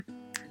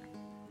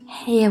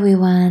Hey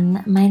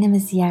everyone, my name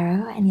is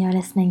Yarrow and you're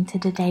listening to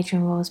the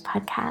Daydream Rose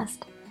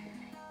podcast.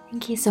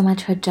 Thank you so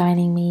much for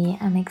joining me.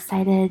 I'm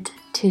excited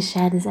to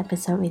share this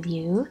episode with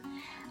you.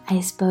 I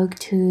spoke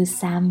to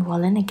Sam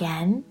Wallen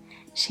again.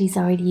 She's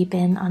already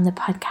been on the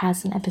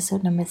podcast in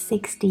episode number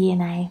 60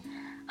 and I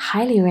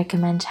highly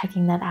recommend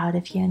checking that out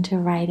if you're into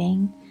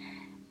writing.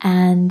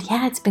 And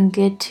yeah, it's been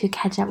good to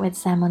catch up with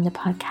Sam on the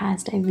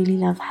podcast. I really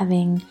love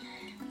having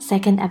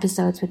second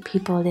episodes with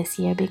people this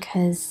year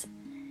because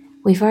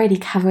we've already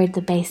covered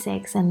the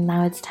basics and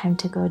now it's time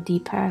to go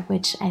deeper,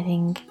 which I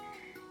think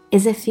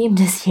is a theme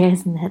this year,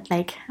 isn't it?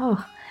 Like,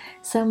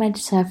 so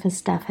much surface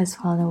stuff has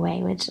fallen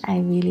away, which I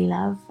really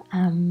love.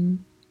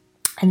 And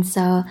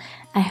so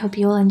I hope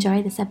you'll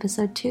enjoy this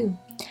episode too.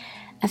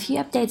 A few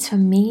updates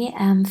from me.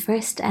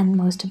 First and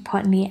most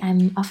importantly,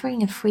 I'm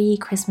offering a free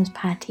Christmas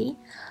party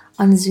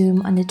on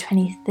Zoom on the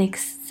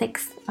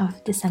 26th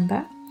of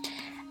December.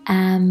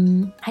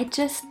 I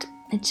just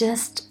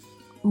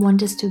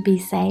want us to be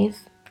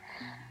safe.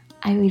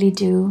 I really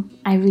do.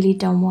 I really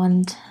don't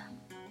want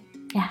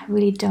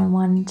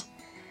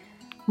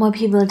more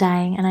people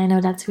dying. And I know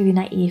that's really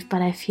naive,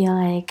 but I feel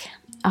like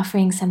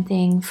offering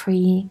something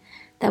free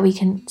that we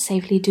can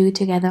safely do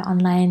together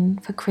online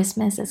for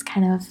Christmas is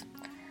kind of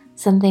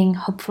something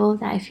hopeful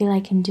that I feel I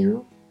can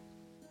do.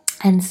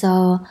 And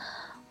so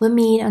we'll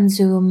meet on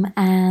Zoom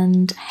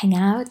and hang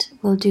out.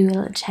 We'll do a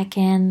little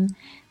check-in,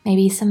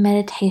 maybe some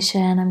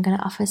meditation. I'm going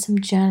to offer some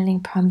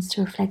journaling prompts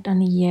to reflect on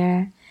the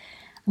year.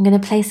 I'm going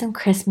to play some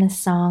Christmas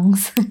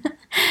songs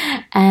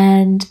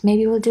and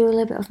maybe we'll do a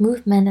little bit of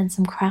movement and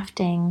some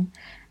crafting.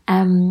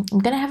 I'm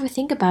going to have a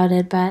think about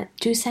it, but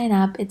do sign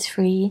up. It's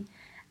free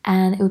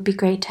and it would be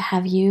great to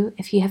have you.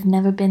 If you have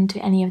never been to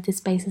any of the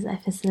spaces I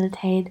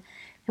facilitate,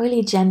 they're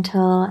really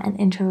gentle and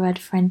introvert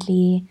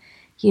friendly.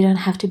 You don't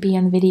have to be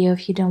on video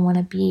if you don't want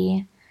to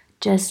be.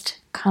 Just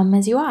come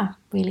as you are,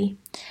 really.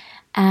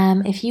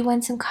 If you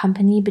want some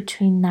company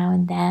between now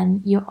and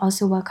then, you're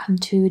also welcome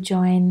to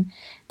join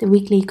the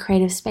weekly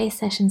creative space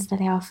sessions that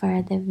I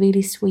offer. They're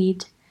really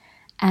sweet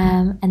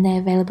and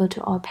they're available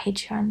to all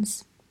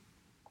patrons.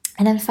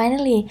 And then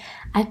finally,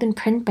 I've been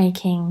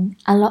printmaking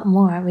a lot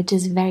more, which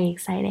is very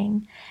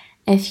exciting.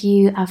 If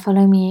you are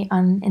following me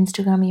on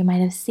Instagram, you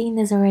might have seen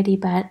this already,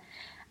 but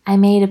I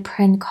made a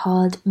print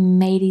called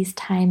May These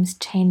Times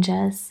Change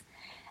Us,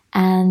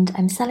 and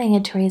I'm selling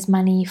it to raise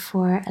money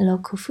for a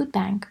local food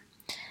bank.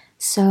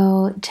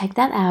 So check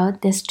that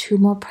out. There's 2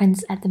 more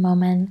prints at the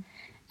moment.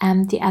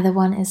 The other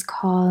one is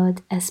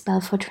called A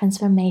Spell for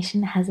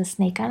Transformation. It has a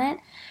snake on it.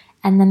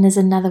 And then there's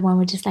another one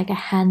which is like a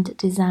hand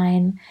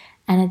design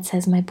and it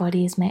says my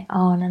body is my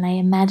own. And I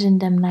imagine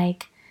them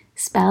like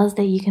spells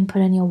that you can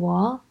put on your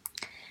wall.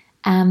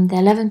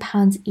 They're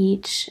 £11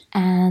 each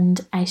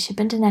and I ship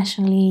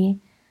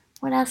internationally.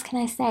 What else can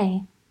I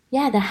say?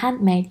 Yeah, they're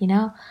handmade,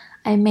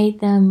 I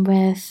made them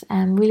with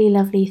really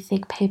lovely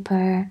thick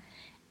paper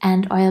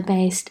and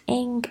oil-based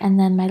ink, and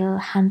then my little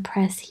hand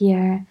press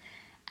here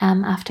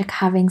after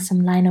carving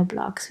some lino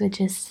blocks, which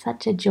is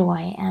such a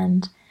joy.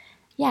 And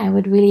yeah, I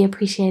would really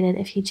appreciate it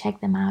if you check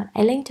them out.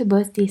 I link to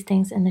both these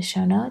things in the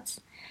show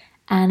notes,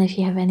 and if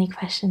you have any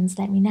questions,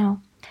 let me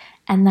know.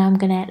 And now I'm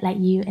gonna let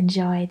you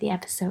enjoy the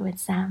episode with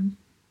Sam.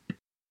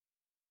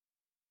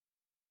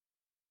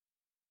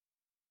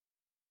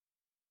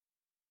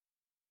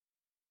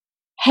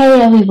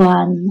 Hey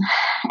everyone!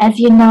 As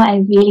you know, I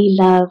really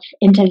love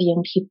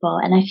interviewing people,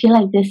 and I feel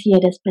like this year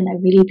there's been a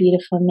really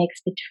beautiful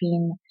mix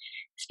between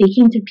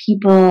speaking to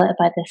people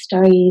about their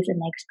stories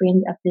and the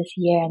experience of this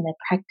year and their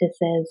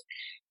practices,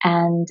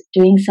 and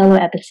doing solo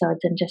episodes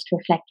and just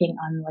reflecting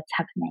on what's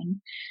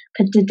happening.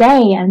 But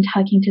today I'm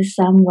talking to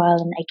Sam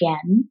Wallen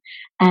again,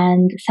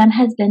 and Sam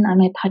has been on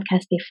my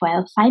podcast before.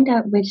 I'll find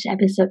out which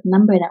episode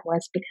number that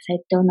was because I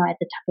don't know at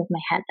the top of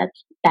my head.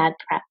 That's bad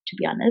prep, to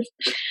be honest.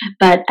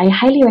 But I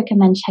highly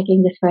recommend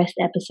checking the first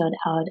episode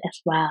out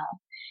as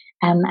well.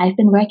 I've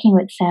been working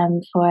with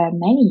Sam for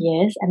many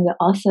years and we're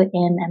also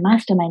in a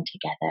mastermind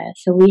together.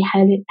 So we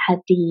had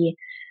the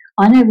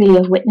honor really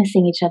of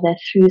witnessing each other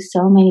through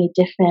so many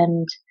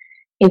different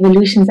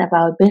evolutions of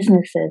our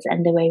businesses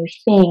and the way we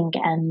think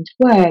and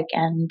work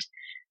and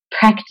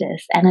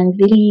practice. And I'm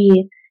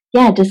really,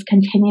 just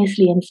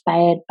continuously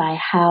inspired by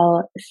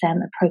how Sam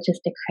approaches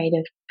the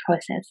creative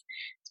process,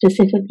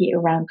 specifically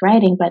around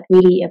writing, but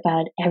really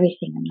about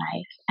everything in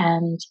life.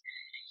 And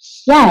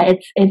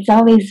it's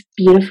always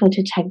beautiful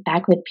to check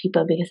back with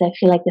people because I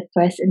feel like the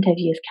first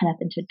interview is kind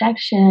of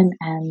introduction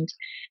and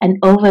an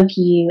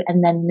overview,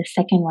 and then the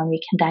second one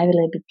we can dive a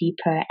little bit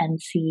deeper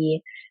and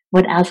see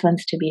what else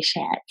wants to be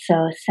shared.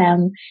 So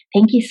Sam,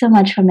 thank you so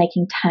much for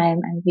making time.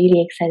 I'm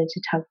really excited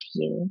to talk to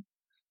you.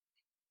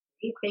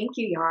 Thank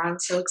you, Yara. I'm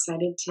so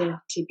excited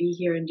to be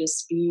here and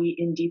just be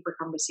in deeper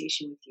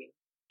conversation with you.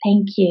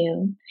 Thank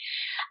you.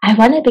 I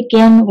want to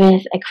begin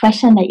with a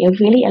question that you're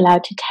really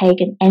allowed to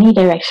take in any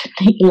direction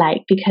that you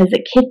like, because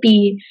it could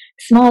be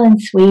small and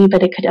sweet,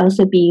 but it could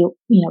also be,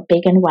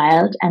 big and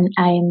wild. And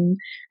I'm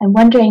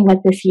wondering what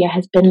this year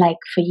has been like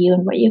for you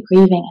and what you're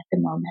grieving at the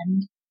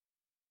moment.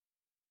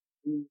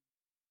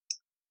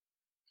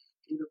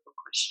 Beautiful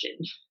question.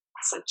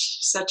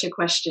 Such a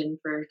question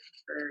for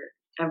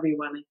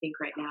everyone, I think,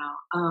 right now.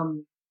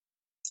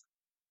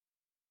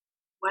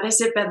 What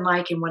has it been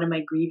like, and what am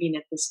I grieving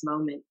at this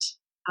moment?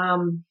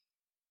 Um,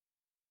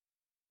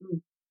 hmm.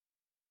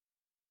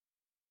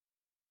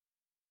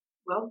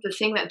 Well, the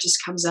thing that just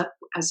comes up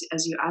as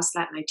you ask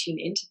that, and I tune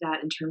into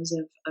that in terms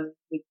of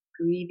the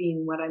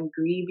grieving, what I'm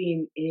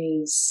grieving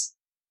is,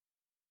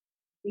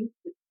 I think,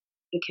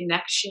 the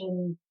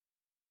connection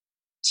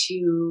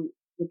to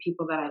the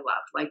people that I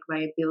love, like my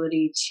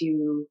ability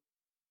to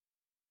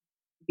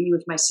be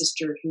with my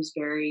sister who's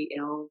very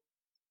ill,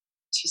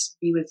 to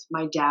be with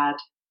my dad.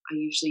 I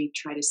usually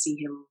try to see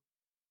him,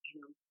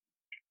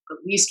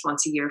 at least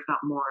once a year, if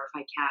not more,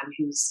 if I can,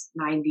 who's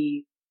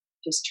 90,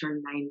 just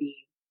turned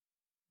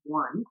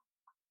 91.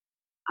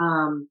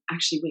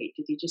 Actually, wait,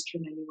 did he just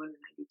turn 91 or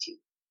 92?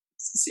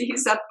 See,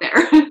 he's up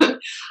there.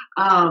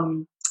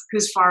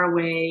 Who's far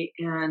away.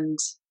 And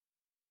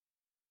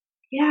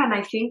yeah, and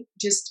I think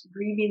just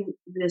grieving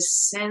this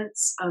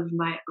sense of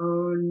my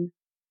own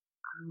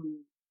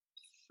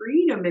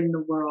freedom in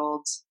the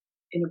world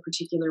in a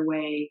particular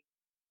way,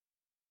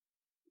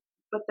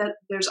 but that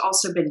there's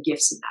also been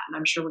gifts in that. And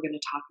I'm sure we're going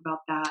to talk about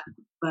that.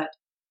 But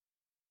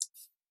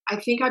I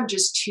think I'm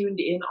just tuned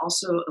in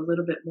also a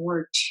little bit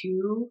more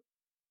to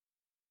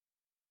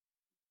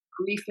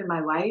grief in my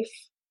life.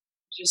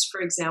 Just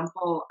for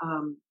example,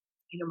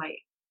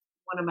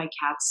 one of my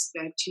cats,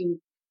 I have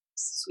two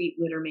sweet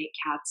littermate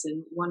cats,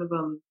 and one of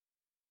them,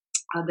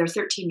 they're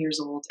 13 years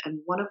old, and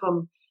one of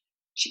them,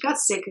 she got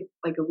sick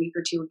like a week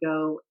or two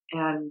ago,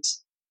 and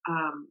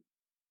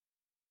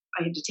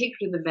I had to take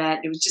her to the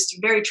vet. It was just a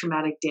very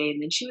traumatic day,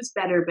 and then she was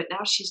better, but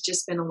now she's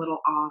just been a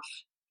little off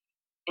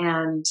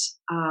and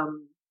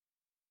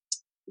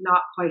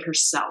not quite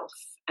herself.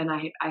 And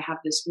I have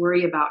this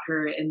worry about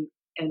her,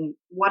 and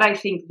what I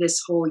think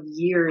this whole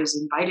year has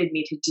invited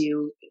me to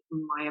do,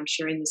 why I'm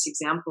sharing this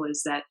example,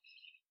 is that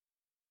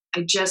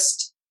I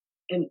just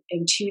am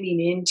tuning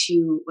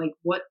into like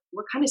what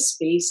kind of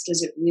space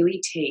does it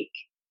really take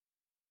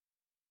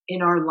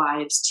in our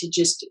lives to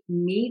just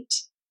meet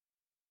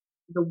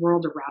the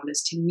world around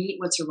us, to meet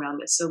what's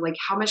around us. So like,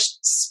 how much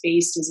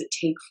space does it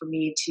take for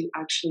me to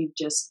actually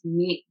just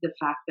meet the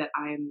fact that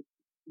I'm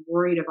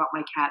worried about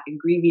my cat and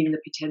grieving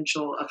the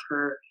potential of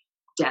her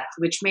death,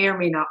 which may or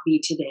may not be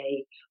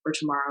today or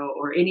tomorrow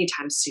or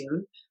anytime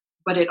soon,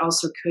 but it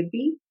also could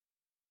be.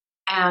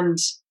 And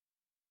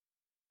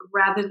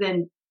rather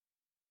than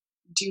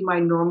do my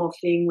normal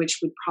thing, which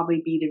would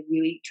probably be to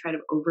really try to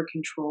over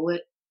control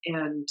it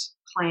and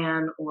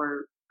plan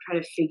or try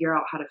to figure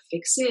out how to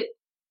fix it,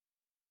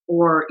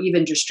 or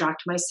even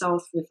distract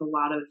myself with a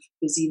lot of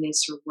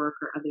busyness or work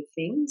or other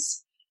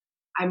things,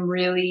 I'm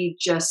really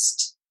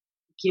just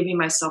giving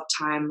myself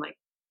time. Like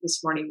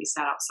this morning, we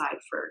sat outside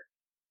for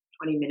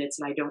 20 minutes,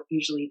 and I don't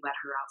usually let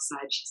her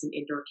outside. She's an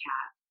indoor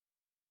cat.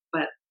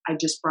 But I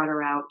just brought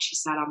her out. She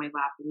sat on my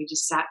lap, and we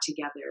just sat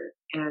together.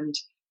 And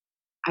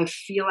I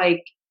feel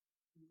like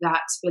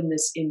that's been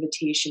this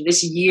invitation.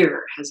 This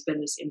year has been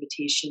this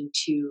invitation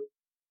to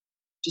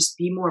just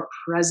be more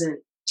present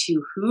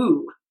to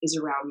who is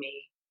around me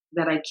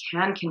that I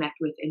can connect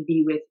with and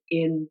be with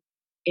in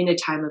a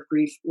time of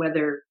grief,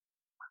 whether,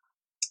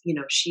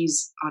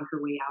 she's on her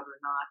way out or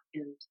not.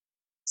 And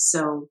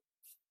so,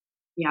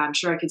 yeah, I'm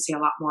sure I could say a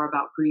lot more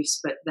about griefs,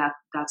 but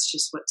that's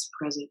just what's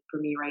present for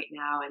me right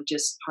now. And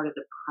just part of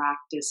the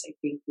practice, I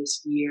think,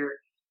 this year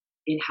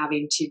in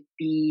having to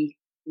be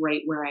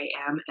right where I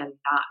am and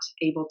not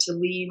able to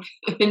leave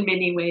in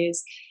many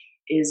ways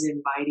is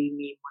inviting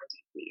me more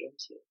deeply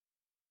into.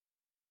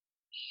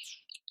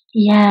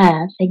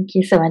 Yeah, thank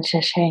you so much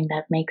for sharing.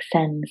 That makes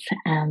sense.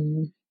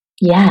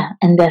 Yeah,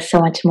 and there's so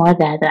much more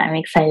there that I'm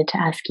excited to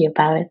ask you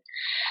about.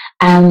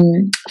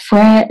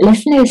 For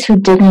listeners who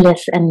didn't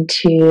listen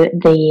to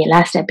the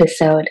last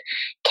episode,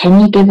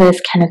 can you give us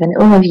kind of an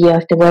overview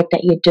of the work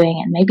that you're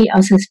doing, and maybe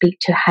also speak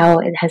to how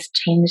it has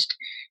changed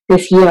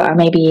this year? Or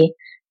maybe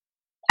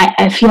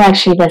I feel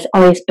actually there's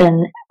always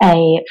been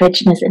a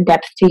richness and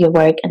depth to your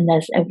work, and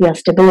there's a real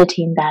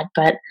stability in that,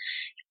 but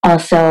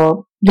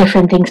also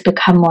different things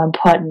become more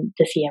important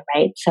this year,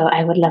 right? So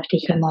I would love to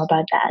hear more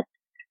about that.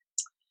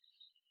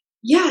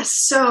 Yes.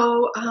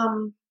 So,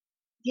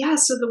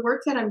 so the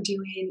work that I'm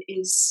doing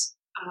is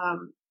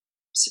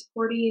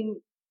supporting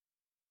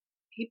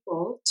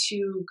people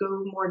to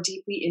go more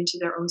deeply into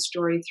their own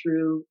story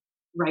through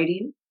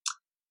writing.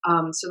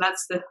 So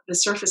that's the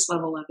surface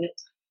level of it,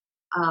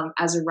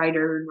 as a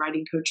writer and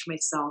writing coach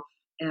myself.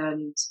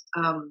 And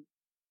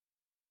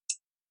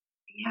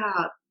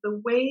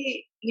the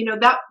way,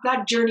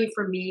 that journey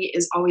for me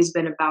has always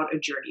been about a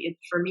journey.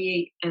 For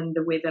me, and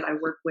the way that I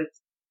work with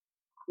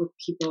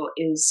people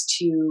is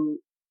to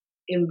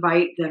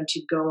invite them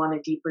to go on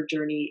a deeper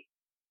journey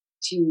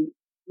to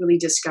really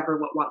discover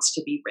what wants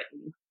to be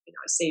written.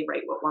 I say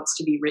write what wants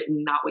to be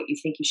written, not what you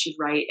think you should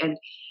write,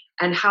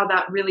 and how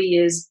that really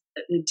is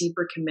a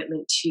deeper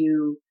commitment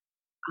to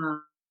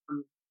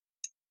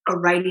a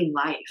writing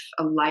life,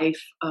 a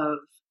life of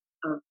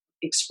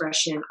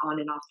expression on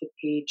and off the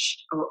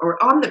page,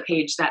 or on the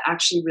page, that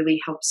actually really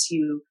helps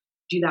you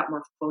do that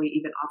more fully,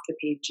 even off the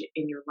page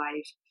in your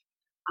life.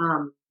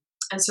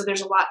 And so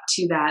there's a lot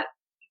to that.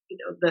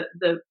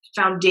 The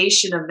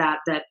foundation of that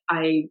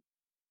I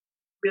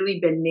really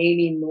been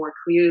naming more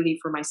clearly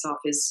for myself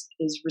is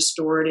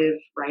restorative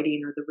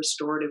writing, or the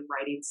restorative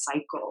writing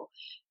cycle.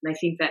 And I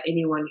think that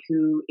anyone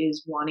who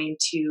is wanting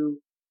to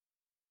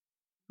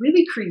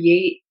really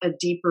create a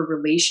deeper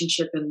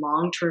relationship and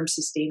long-term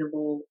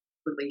sustainable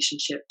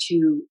relationship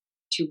to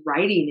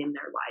writing in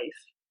their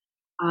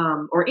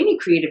life, or any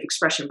creative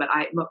expression, but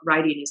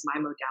writing is my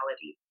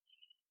modality.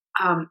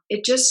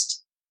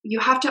 You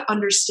have to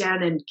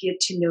understand and get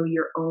to know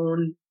your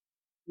own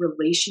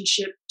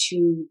relationship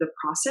to the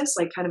process,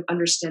 like kind of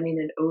understanding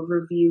an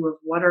overview of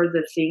what are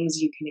the things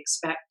you can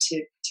expect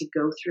to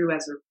go through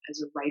as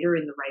a writer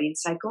in the writing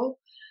cycle,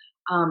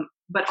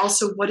 but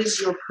also what is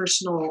your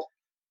personal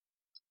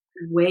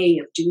way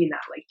of doing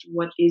that, like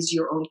what is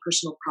your own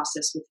personal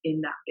process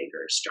within that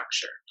bigger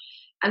structure.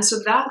 And so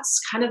that's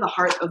kind of the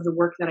heart of the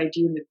work that I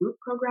do in the group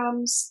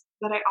programs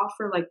that I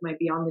offer, like my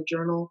Beyond the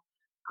Journal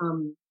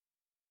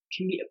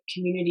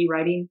community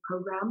writing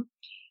program,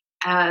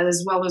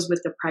 as well as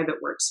with the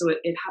private work. So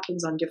it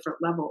happens on different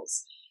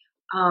levels.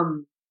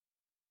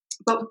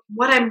 But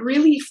what I'm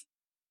really,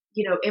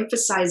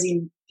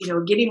 emphasizing,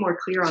 getting more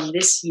clear on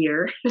this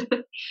year,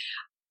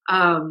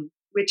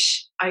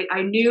 which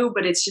I knew,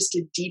 but it's just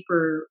a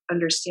deeper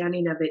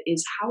understanding of it,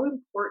 is how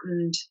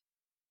important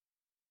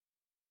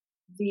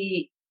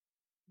the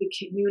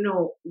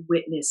communal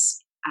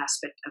witness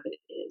aspect of it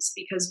is.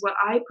 Because what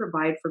I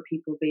provide for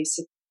people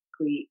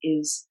basically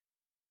is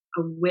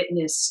a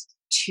witness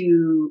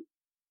to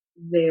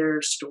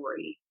their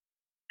story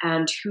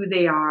and who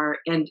they are,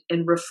 and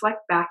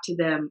reflect back to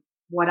them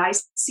what I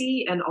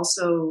see, and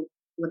also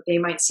what they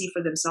might see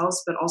for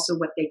themselves, but also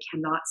what they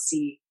cannot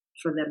see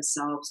for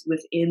themselves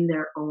within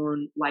their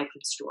own life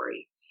and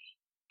story.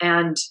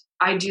 And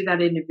I do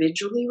that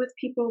individually with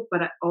people,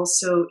 but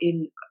also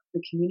in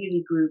the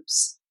community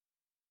groups.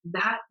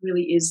 That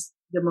really is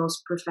the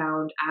most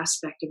profound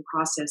aspect and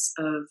process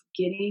of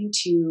getting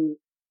to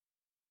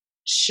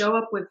show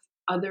up with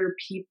other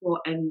people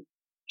and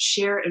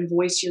share and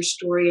voice your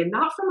story, and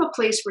not from a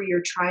place where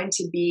you're trying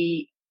to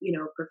be,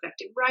 a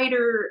perfected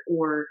writer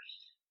or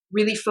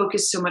really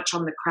focus so much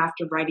on the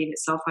craft of writing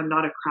itself. I'm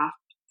not a craft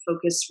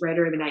focused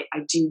writer. I mean, I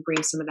do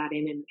bring some of that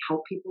in and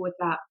help people with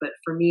that. But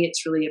for me,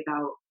 it's really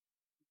about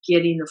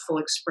getting the full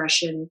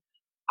expression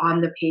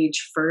on the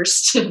page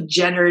first,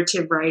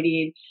 generative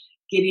writing,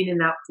 getting in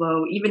that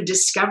flow, even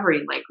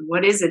discovering, like,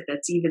 what is it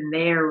that's even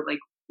there? Like,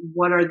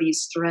 what are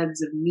these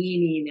threads of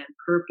meaning and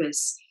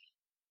purpose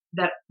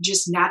that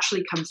just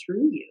naturally come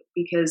through you,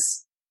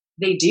 because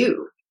they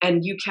do,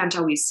 and you can't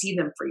always see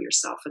them for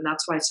yourself. And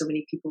that's why so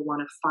many people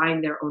want to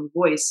find their own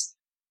voice,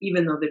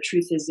 even though the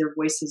truth is their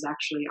voice is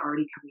actually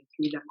already coming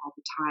through them all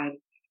the time.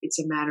 It's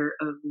a matter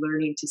of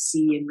learning to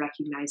see and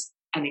recognize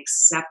and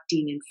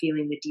accepting and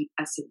feeling the deep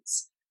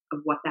essence of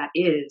what that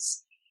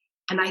is.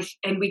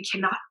 And we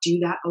cannot do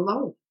that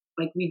alone.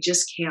 Like, we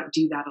just can't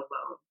do that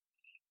alone.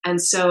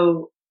 And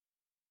so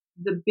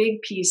the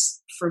big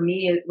piece for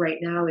me right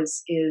now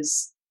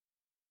is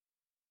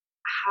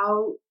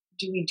how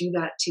do we do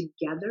that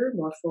together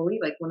more fully?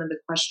 Like, one of the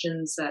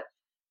questions that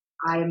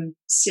I'm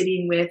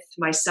sitting with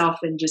myself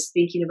and just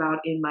thinking about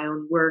in my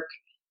own work,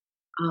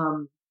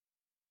 and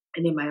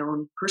in my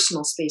own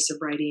personal space of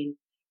writing,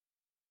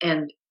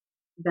 and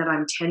that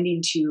I'm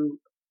tending to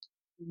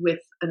with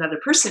another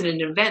person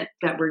in an event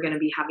that we're going to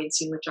be having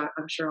soon, which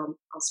I'm sure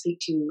I'll speak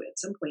to at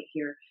some point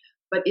here.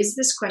 But is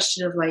this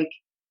question of like,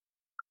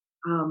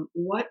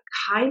 what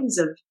kinds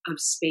of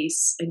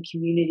space and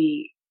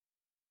community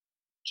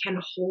can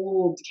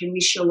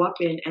we show up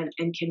in,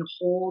 and can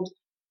hold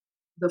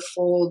the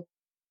full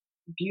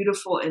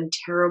beautiful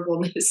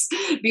terribleness,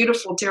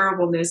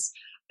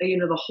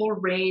 the whole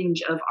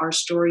range of our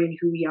story and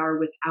who we are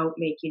without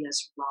making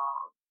us wrong.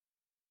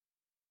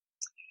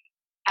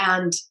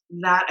 And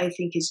that, I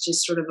think, is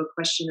just sort of a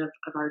question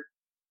of our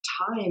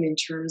time, in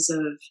terms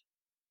of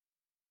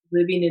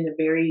living in a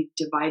very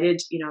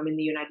divided, I'm in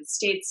the United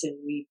States, and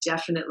we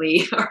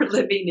definitely are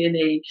living in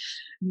a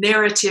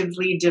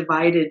narratively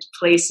divided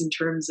place in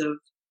terms of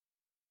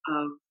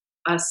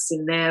us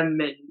and them,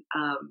 and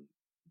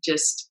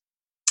just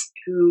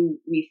who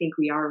we think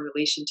we are in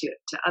relation to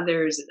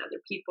others and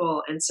other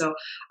people. And so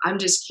I'm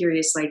just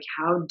curious, like,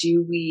 how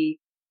do we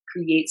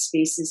create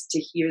spaces to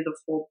hear the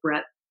full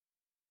breadth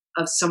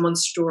of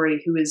someone's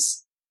story who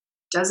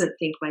doesn't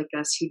think like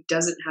us, who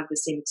doesn't have the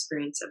same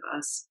experience of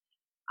us,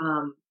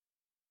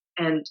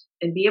 and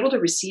be able to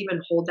receive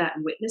and hold that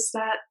and witness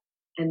that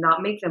and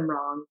not make them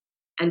wrong,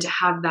 and to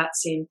have that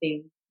same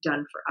thing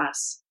done for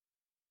us.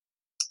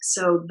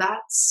 So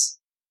that's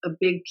a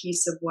big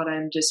piece of what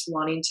I'm just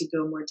wanting to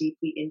go more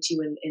deeply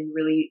into, and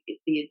really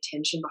the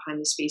intention behind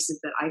the spaces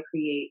that I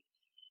create.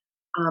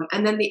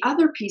 And then the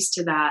other piece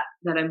to that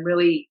I'm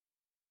really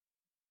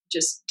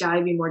just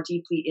diving more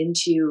deeply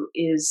into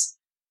is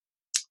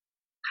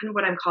kind of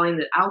what I'm calling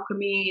the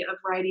alchemy of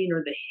writing,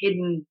 or the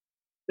hidden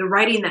the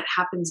writing that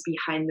happens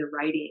behind the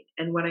writing.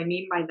 And what I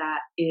mean by that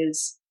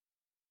is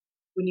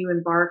when you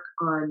embark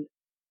on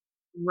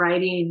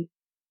writing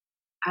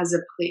as a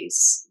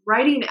place,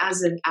 writing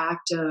as an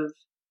act of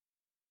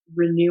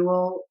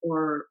renewal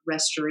or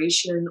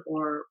restoration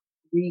or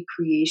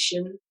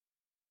recreation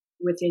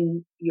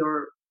within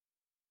your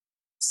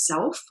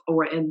self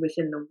and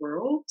within the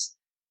world,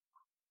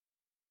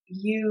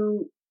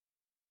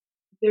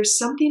 there's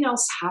something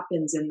else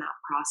happens in that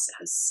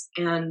process.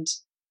 And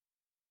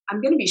I'm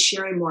going to be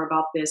sharing more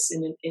about this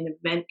in an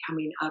event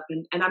coming up.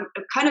 And I'm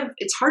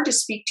it's hard to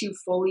speak to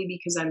fully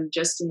because I'm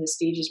just in the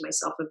stages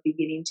myself of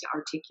beginning to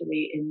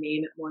articulate and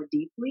name it more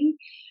deeply.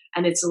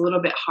 And it's a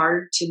little bit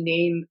hard to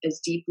name as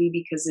deeply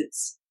because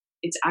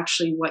it's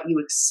actually what you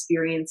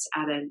experience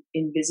at an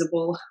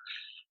invisible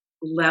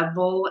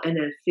level and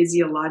a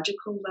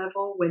physiological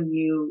level when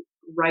you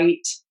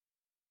write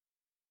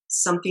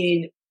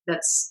something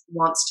that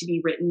wants to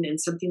be written and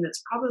something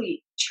that's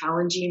probably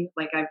challenging.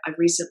 Like I've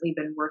recently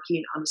been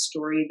working on a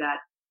story that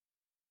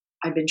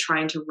I've been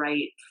trying to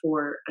write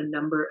for a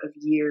number of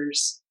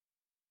years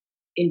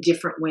in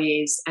different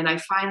ways. And I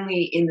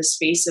finally, in the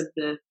space of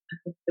the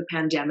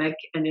pandemic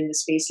and in the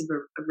space of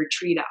a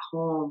retreat at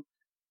home,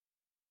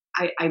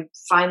 I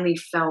finally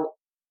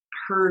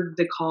heard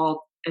the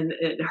call and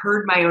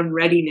heard my own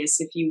readiness,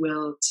 if you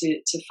will,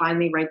 to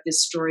finally write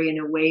this story in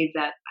a way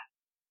that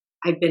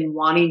I've been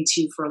wanting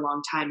to for a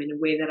long time, in a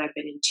way that I've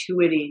been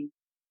intuiting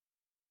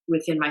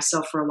within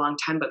myself for a long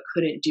time, but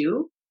couldn't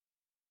do.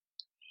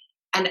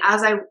 And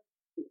as I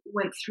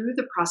went through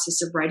the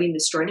process of writing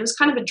this story, and it was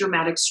kind of a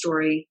dramatic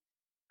story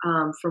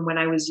from when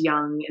I was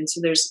young. And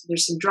so there's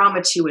some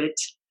drama to it,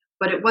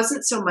 but it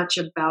wasn't so much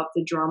about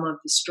the drama of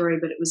the story,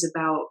 but it was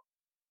about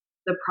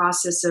the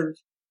process of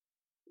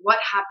what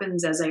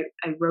happens as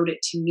I wrote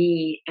it to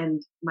me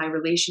and my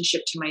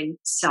relationship to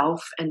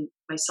myself and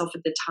myself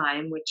at the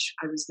time, which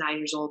I was 9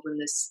 years old when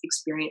this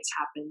experience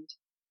happened,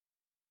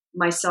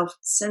 myself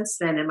since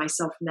then and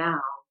myself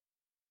now,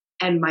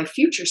 and my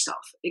future self.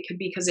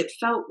 Because it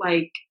felt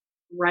like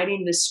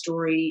writing this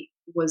story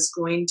was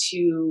going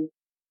to,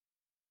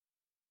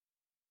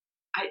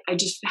 I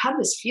just had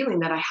this feeling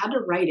that I had to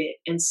write it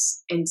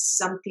and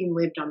something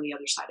lived on the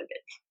other side of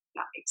it. If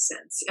that makes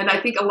sense. And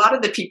I think a lot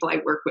of the people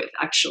I work with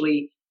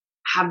actually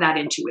have that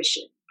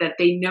intuition that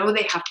they know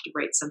they have to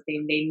write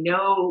something. They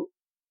know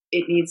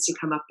it needs to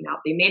come up and out.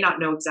 They may not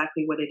know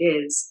exactly what it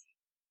is,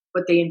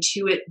 but they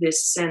intuit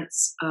this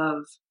sense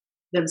of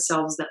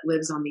themselves that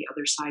lives on the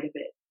other side of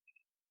it.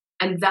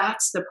 And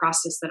that's the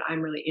process that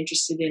I'm really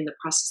interested in, the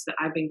process that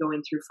I've been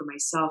going through for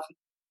myself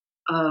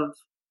of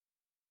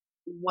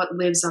what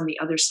lives on the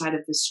other side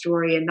of the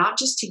story, and not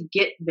just to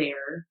get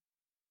there,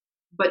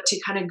 but to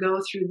kind of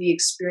go through the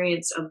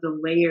experience of the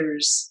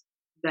layers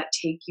that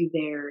take you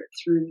there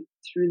through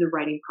the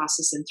writing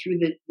process and through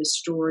the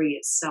story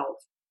itself.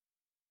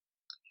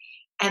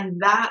 And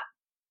that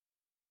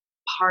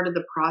part of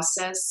the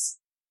process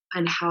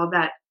and how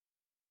that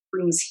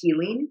brings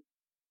healing,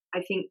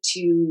 I think,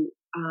 to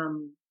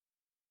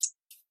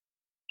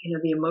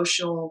the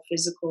emotional,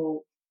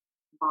 physical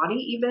body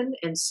even,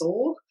 and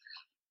soul,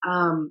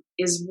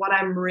 is what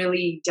I'm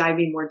really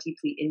diving more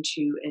deeply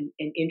into and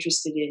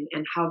interested in,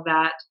 and how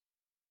that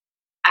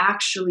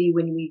actually,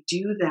 when we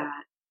do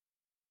that,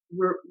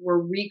 we're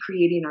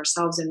recreating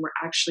ourselves, and we're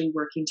actually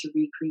working to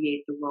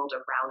recreate the world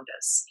around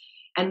us.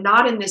 And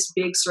not in this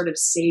big sort of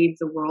save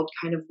the world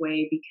kind of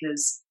way,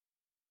 because,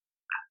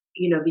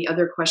 the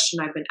other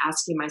question I've been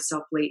asking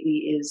myself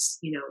lately is,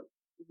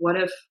 what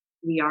if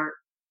we aren't,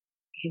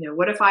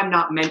 what if I'm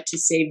not meant to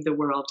save the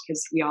world?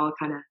 Because we all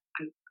kind of,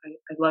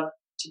 I love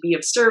to be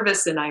of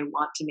service and I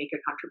want to make a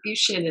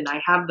contribution and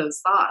I have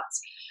those thoughts.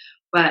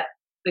 But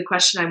the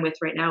question I'm with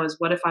right now is,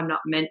 what if I'm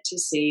not meant to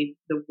save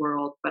the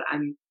world, but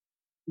I'm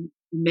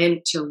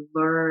meant to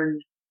learn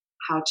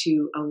how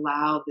to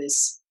allow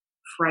this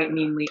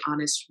frighteningly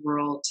honest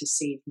world to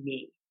save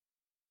me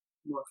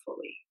more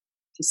fully,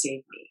 to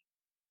save me.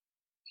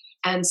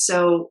 And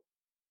so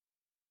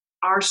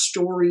our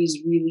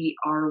stories really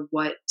are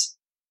what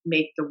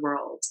make the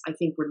world. I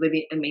think we're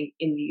living,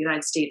 in the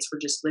United States, we're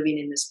just living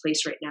in this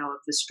place right now of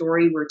the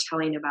story we're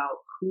telling about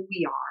who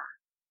we are,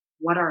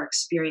 what our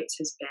experience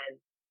has been,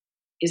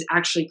 is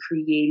actually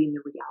creating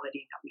the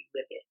reality that we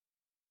live in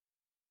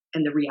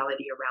and the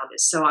reality around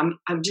us. So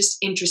I'm just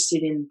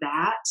interested in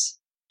that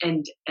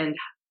and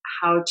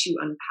how to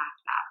unpack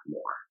that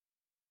more.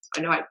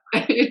 I know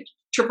I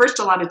traversed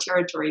a lot of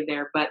territory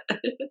there, but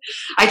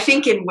I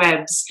think in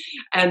webs,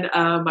 and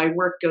my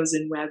work goes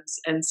in webs.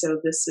 And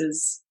so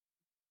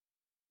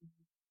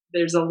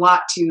there's a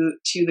lot to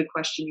the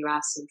question you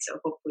asked. And so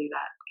hopefully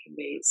that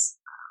conveys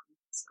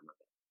some of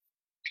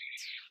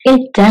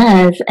it. It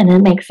does, and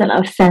it makes a lot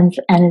of sense,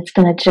 and it's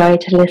been a joy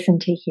to listen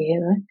to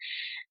you.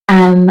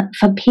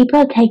 For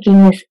people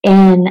taking this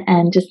in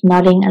and just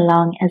nodding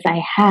along as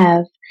I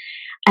have,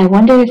 I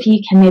wonder if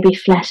you can maybe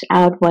flesh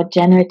out what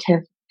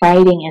generative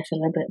writing is a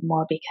little bit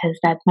more, because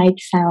that might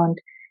sound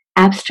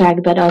abstract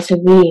but also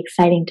really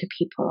exciting to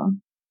people.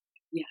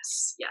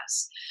 Yes,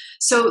 yes.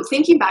 So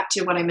thinking back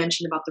to what I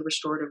mentioned about the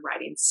restorative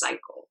writing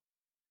cycle,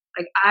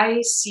 like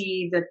I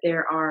see that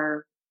there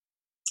are,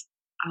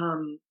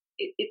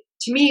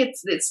 to me,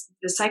 it's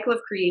the cycle of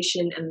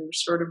creation and the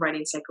restorative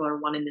writing cycle are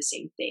one and the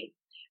same thing.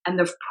 And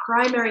the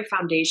primary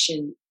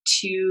foundation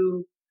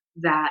to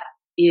that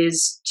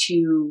is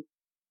to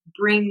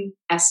bring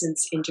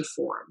essence into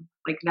form.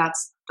 Like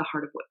that's the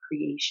heart of what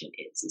creation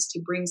is to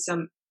bring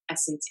some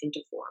essence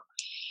into form.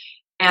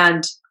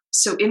 And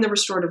so in the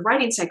restorative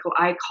writing cycle,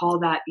 I call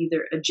that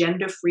either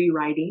agenda-free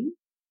writing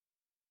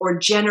or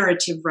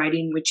generative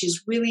writing, which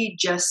is really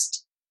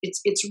just,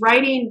 it's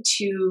writing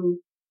to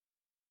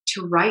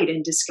write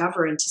and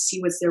discover and to see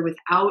what's there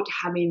without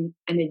having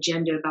an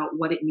agenda about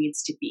what it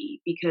needs to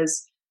be.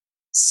 Because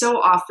so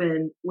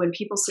often when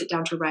people sit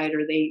down to write,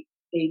 or they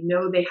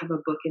know they have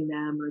a book in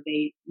them, or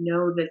they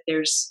know that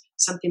there's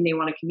something they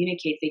want to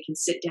communicate, they can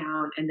sit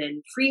down and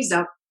then freeze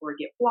up or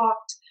get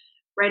blocked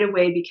right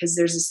away because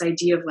there's this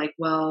idea of like,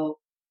 well,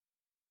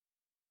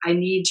 I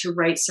need to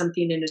write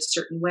something in a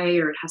certain way,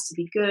 or it has to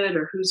be good,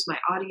 or who's my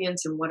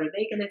audience and what are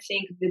they going to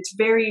think? It's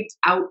very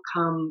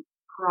outcome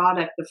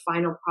product, the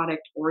final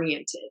product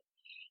oriented.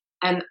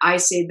 And I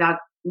say that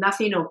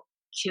nothing will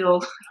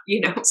kill,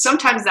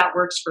 sometimes that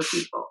works for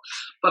people,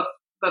 but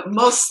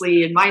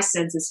mostly in my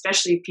sense,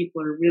 especially if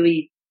people are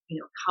really,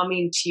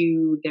 coming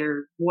to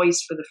their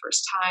voice for the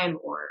first time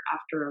or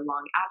after a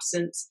long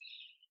absence,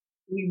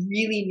 we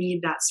really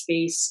need that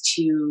space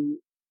to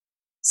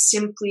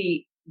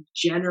simply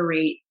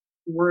generate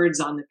words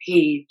on the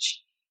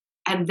page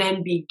and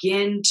then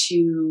begin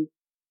to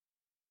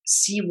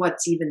see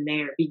what's even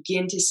there,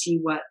 begin to see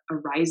what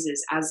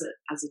arises as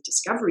a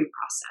discovery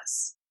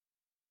process,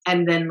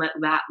 and then let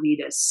that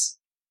lead us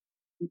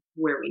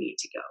where we need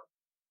to go.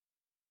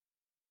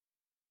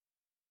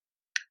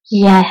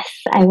 Yes,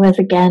 I was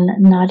again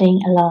nodding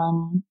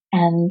along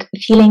and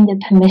feeling the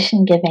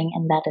permission giving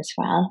in that as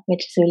well,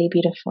 which is really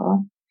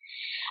beautiful.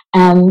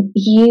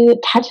 You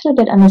touched a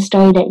bit on the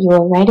story that you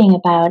were writing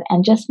about,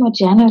 and just more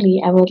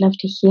generally, I would love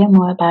to hear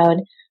more about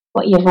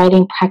what your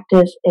writing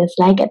practice is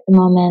like at the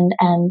moment,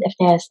 and if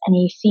there's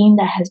any theme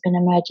that has been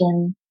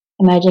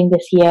emerging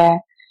this year,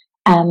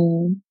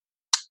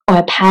 or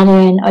a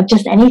pattern, or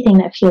just anything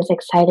that feels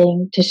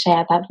exciting to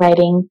share about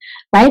writing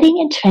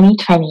in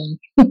 2020.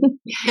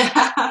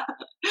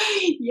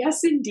 Yes,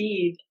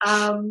 indeed.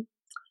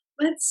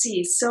 Let's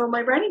see. So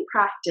my writing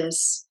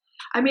practice,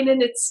 and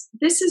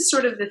this is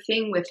sort of the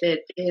thing with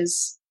it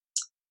is,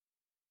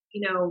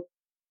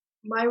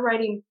 my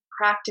writing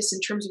practice in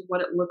terms of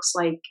what it looks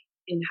like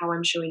in how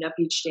I'm showing up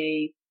each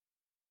day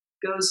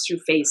goes through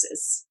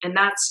phases. And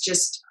that's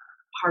just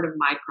part of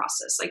my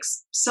process. Like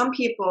some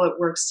people, it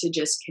works to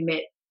just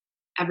commit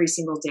every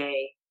single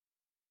day,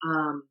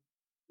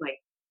 like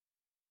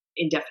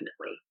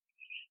indefinitely.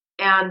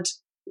 And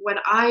when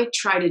I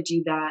try to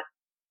do that,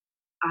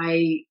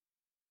 I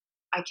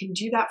can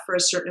do that for a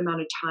certain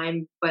amount of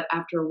time, but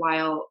after a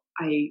while,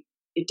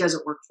 it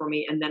doesn't work for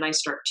me. And then I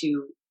start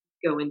to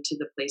go into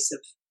the place of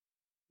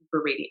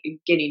berating,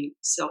 getting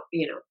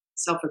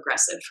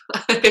self-aggressive,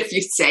 if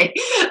you say,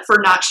 for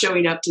not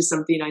showing up to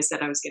something I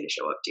said I was going to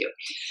show up to.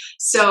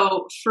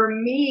 So for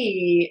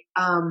me,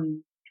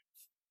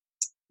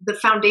 the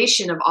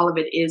foundation of all of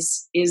it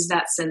is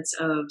that sense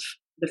of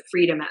the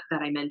freedom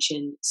that I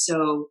mentioned.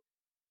 So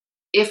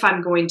if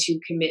I'm going to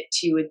commit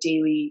to a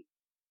daily,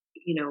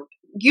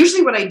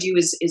 usually what I do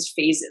is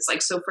phases.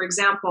 Like, so for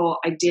example,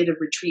 I did a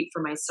retreat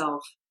for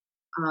myself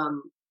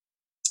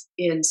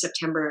in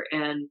September,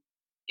 and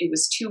it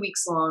was 2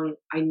 weeks long.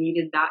 I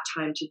needed that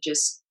time to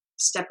just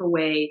step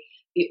away.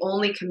 The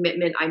only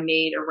commitment I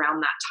made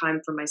around that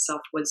time for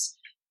myself was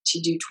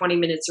to do 20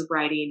 minutes of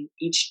writing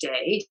each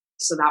day.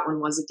 So that one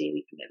was a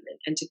daily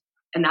commitment,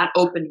 and that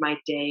opened my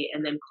day,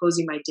 and then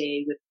closing my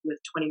day with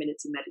 20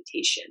 minutes of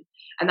meditation.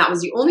 And that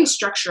was the only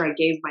structure I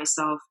gave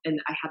myself, and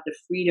I had the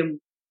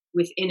freedom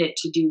within it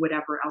to do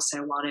whatever else I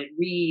wanted: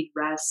 read,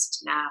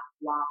 rest, nap,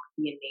 walk,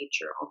 be in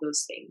nature, all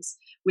those things,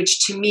 which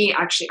to me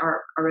actually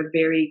are a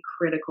very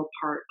critical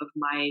part of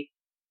my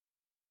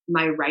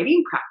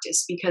writing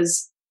practice,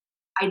 because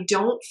I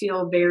don't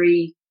feel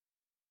very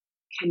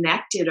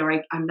connected, or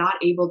I'm not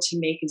able to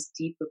make as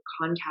deep of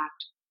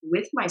contact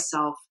with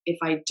myself if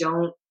I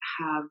don't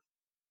have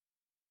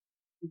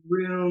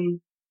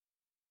room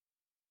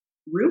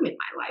in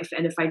my life,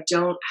 and if I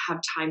don't have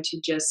time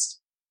to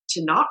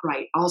not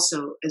write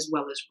also as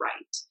well as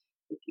write,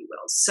 if you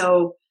will.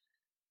 So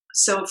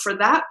for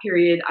that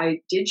period, I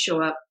did show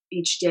up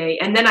each day,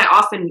 and then I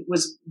often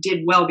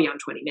did well beyond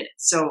 20 minutes.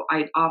 So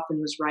I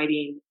often was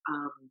writing,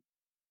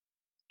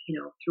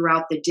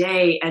 throughout the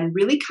day, and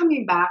really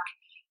coming back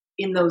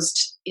in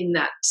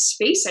that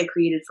space I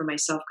created for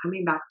myself,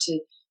 coming back to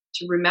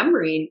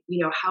remembering,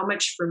 how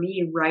much for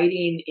me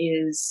writing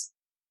is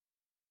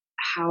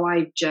how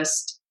I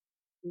just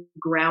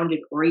ground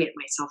and orient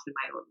myself in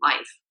my own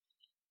life,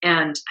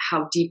 and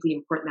how deeply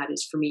important that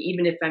is for me,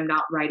 even if I'm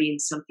not writing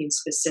something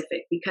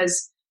specific.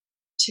 Because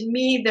to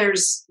me, there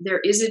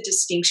is a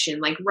distinction.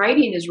 Like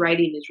writing is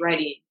writing,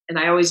 And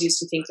I always used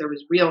to think there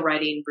was real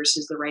writing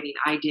versus the writing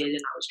I did. And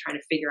I was trying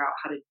to figure out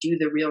how to do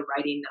the real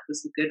writing that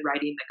was the good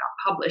writing that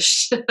got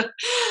published.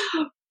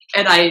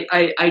 And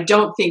I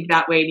don't think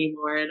that way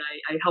anymore. And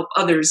I help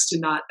others to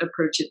not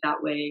approach it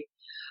that way.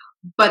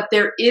 But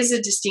there is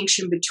a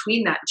distinction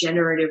between that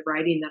generative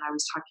writing that I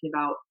was talking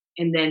about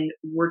and then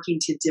working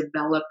to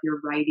develop your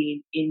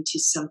writing into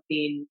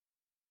something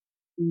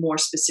more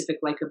specific,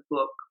 like a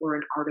book or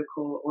an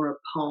article or a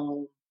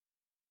poem.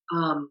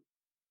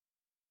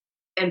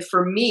 And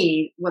for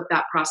me, what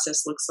that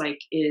process looks like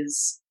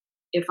is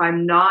if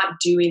I'm not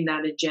doing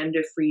that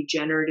agenda-free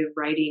generative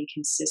writing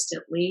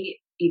consistently,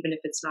 even if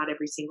it's not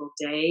every single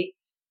day,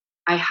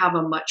 I have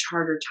a much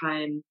harder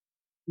time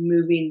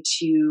moving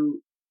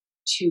to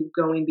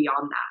going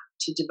beyond that,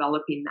 to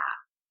developing that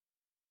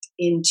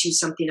into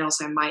something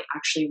else I might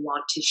actually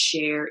want to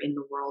share in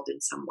the world in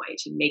some way,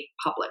 to make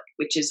public,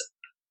 which is,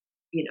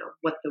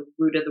 what the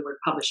root of the word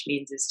publish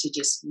means, is to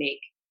just make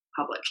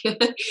public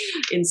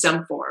in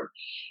some form.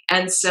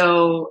 And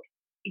so,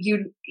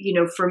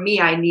 for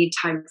me, I need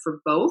time for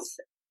both.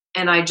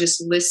 And I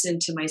just listen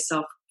to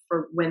myself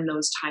for when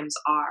those times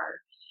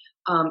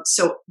are.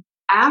 So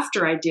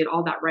after I did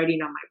all that writing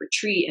on my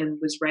retreat and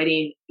was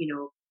writing,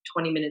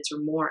 20 minutes or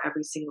more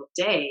every single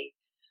day,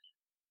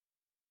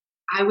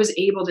 I was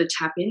able to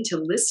tap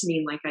into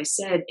listening, like I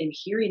said, and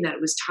hearing that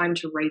it was time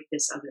to write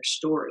this other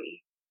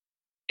story.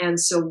 And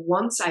so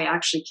once I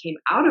actually came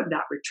out of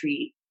that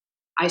retreat,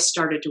 I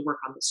started to work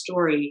on the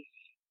story.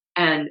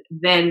 And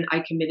then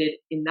I committed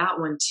in that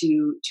one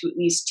to at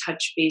least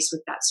touch base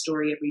with that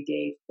story every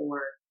day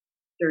for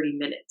 30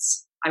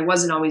 minutes. I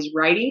wasn't always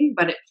writing,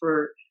 but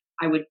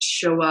I would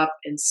show up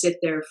and sit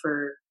there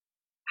for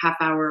half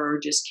hour or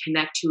just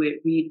connect to it,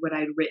 read what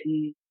I'd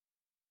written,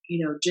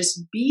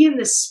 just be in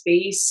the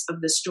space of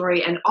the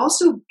story and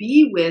also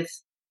be with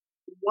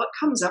what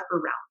comes up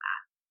around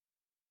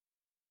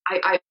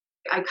that.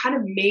 I kind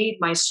of made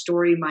my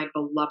story my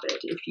beloved,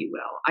 if you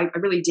will. I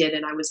really did.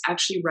 And I was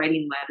actually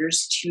writing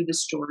letters to the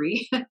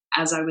story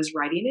as I was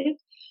writing it,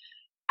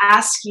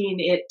 asking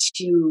it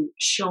to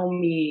show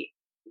me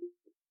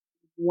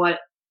what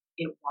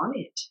it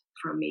wanted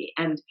from me,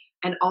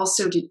 and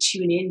also to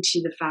tune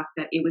into the fact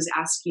that it was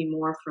asking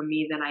more from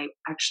me than I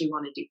actually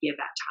wanted to give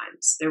at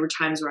times. There were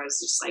times where I was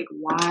just like,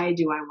 why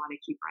do I want to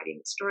keep writing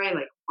the story?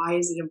 Like, why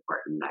is it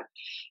important? I've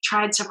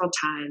tried several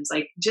times,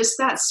 like just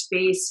that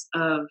space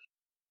of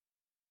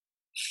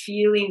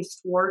feeling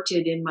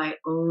thwarted in my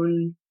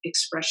own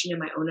expression and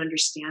my own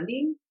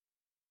understanding.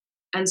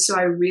 And so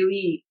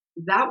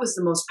that was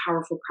the most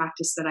powerful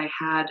practice that I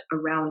had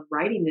around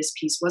writing this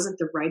piece. Wasn't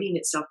the writing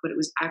itself, but it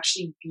was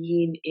actually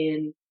being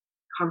in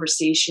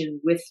conversation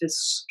with the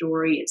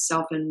story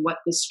itself and what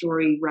the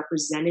story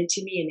represented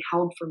to me and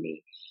held for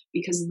me,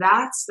 because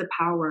that's the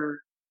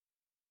power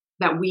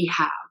that we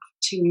have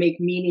to make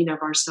meaning of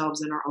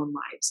ourselves in our own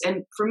lives.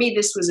 And for me,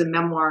 this was a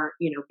memoir,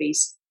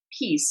 based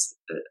piece,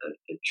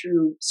 a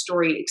true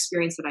story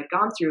experience that I've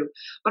gone through.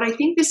 But I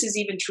think this is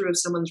even true if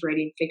someone's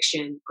writing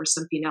fiction or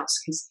something else,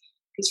 because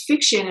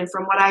fiction, and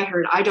from what I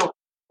heard, I don't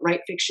write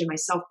fiction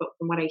myself, but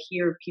from what I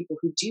hear people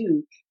who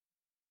do,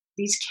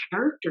 these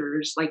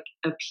characters like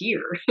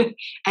appear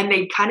and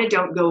they kind of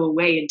don't go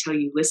away until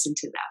you listen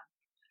to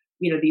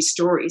them. These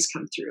stories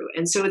come through.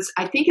 And so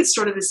I think it's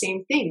sort of the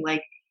same thing.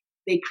 Like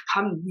they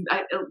come,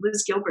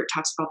 Liz Gilbert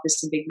talks about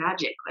this in Big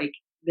Magic. Like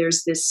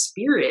there's this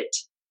spirit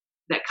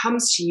that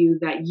comes to you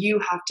that you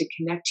have to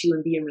connect to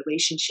and be in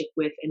relationship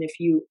with. And if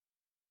you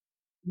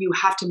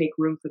have to make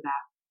room for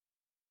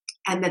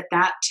that. And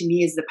that to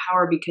me is the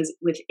power, because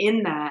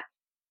within that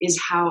is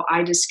how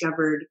I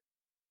discovered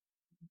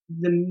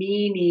the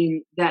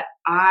meaning that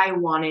I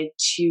wanted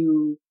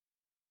to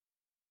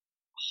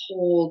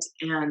hold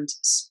and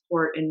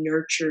support and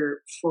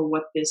nurture for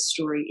what this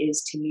story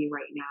is to me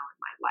right now in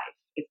my life,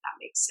 if that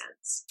makes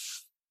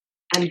sense.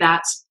 And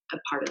that's a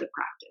part of the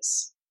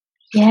practice.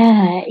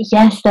 Yeah,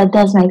 yes, that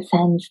does make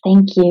sense.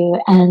 Thank you.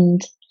 And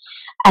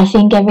I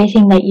think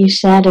everything that you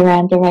shared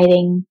around the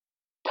writing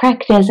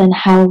practice and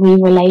how we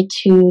relate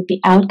to the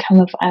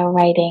outcome of our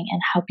writing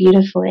and how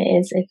beautiful it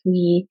is if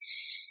we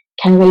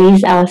can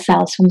release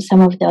ourselves from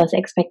some of those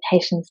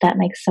expectations, that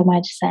makes so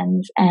much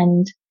sense.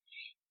 And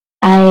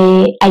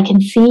I can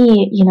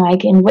see, I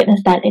can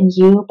witness that in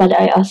you, but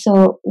I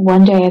also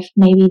wonder if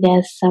maybe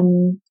there's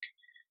some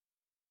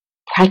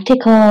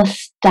practical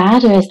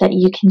starters that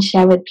you can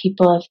share with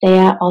people if they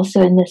are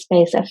also in the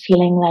space of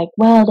feeling like,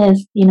 well,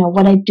 there's,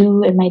 what I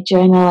do in my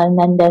journal, and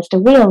then there's the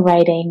real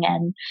writing,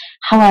 and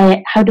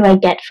how do I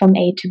get from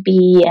A to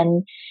B,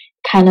 and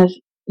kind of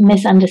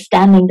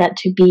misunderstanding that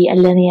to be a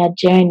linear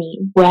journey.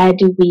 How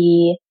do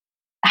we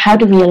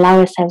allow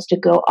ourselves to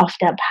go off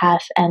that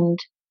path, and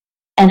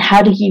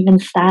how do you even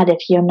start if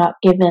you're not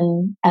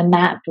given a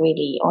map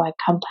really, or a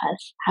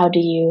compass? How do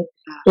you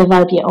live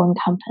out your own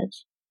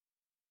compass?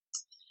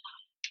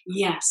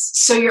 Yes.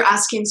 So you're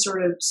asking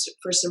sort of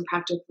for some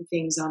practical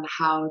things on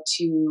how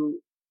to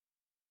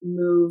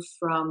move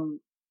from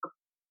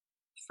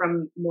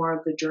more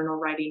of the journal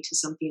writing to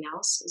something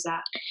else. Is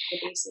that the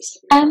basis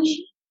of your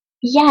question?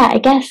 Yeah, I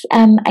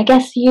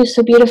guess you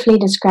so beautifully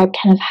described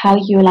kind of how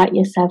you allowed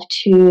yourself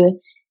to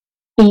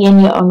be in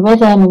your own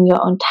rhythm and your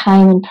own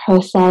time and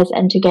process,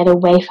 and to get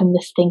away from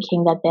this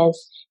thinking that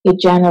there's your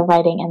journal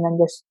writing and then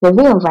this the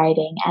real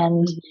writing.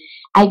 And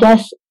I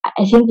guess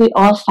I think we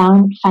all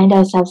find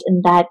ourselves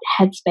in that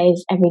headspace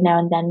every now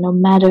and then, no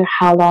matter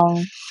how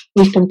long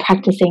we've been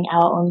practicing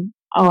our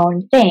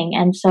own thing.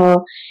 And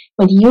so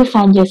when you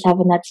find yourself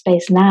in that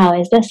space now,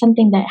 is there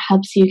something that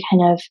helps you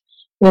kind of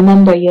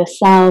remember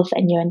yourself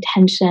and your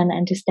intention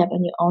and to step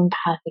on your own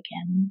path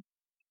again?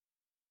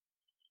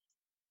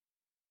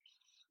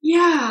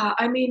 Yeah,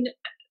 I mean,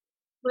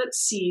 let's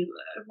see.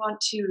 I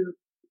want to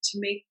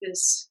make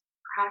this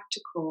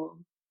practical.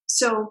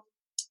 So,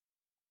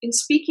 in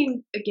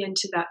speaking again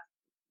to that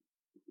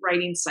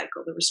writing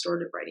cycle, the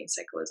restorative writing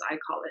cycle, as I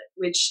call it,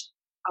 which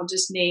I'll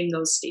just name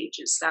those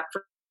stages. That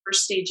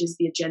first stage is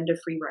the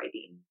agenda-free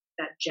writing,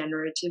 that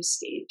generative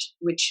stage,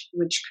 which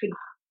could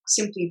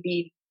simply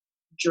be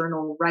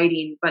journal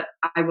writing, but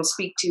I will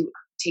speak to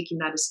taking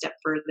that a step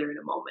further in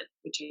a moment,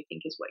 which I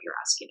think is what you're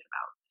asking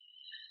about.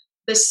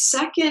 The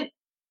second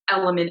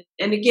element,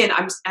 and again,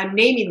 I'm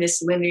naming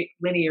this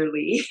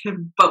linearly,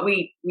 but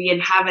we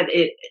inhabit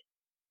it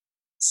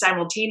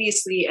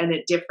simultaneously and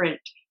at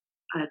different.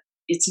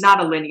 It's not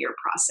a linear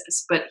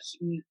process, but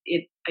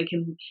it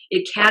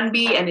can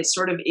be, and it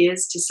sort of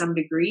is to some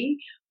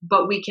degree.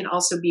 But we can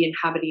also be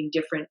inhabiting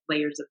different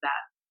layers of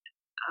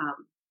that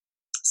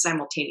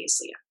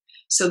simultaneously.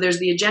 So there's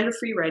the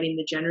agenda-free writing,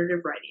 the generative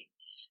writing.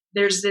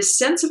 There's this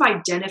sense of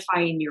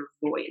identifying your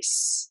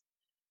voice.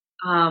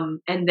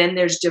 And then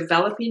there's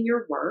developing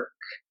your work,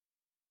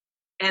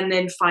 and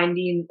then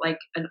finding like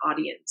an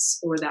audience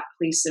or that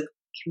place of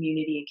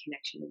community and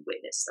connection and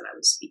witness that I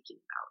was speaking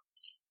about.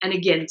 And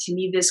again, to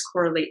me, this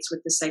correlates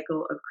with the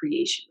cycle of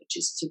creation, which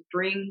is to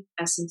bring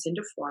essence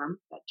into form,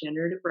 that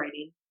generative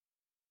writing,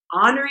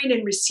 honoring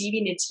and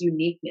receiving its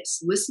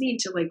uniqueness, listening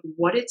to like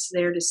what it's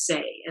there to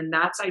say, and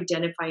that's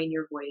identifying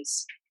your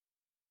voice.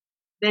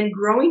 Then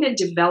growing and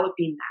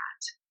developing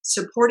that,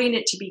 supporting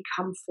it to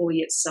become fully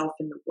itself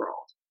in the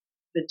world,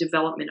 the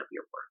development of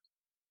your work.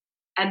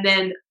 And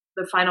then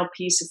the final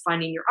piece of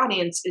finding your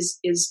audience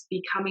is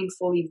becoming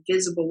fully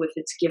visible with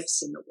its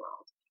gifts in the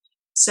world.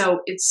 So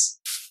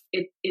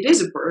it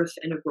is a birth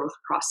and a growth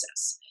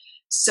process.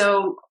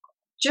 So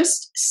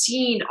just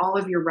seeing all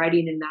of your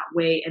writing in that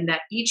way, and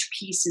that each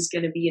piece is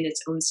going to be in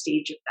its own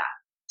stage of that.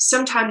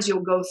 Sometimes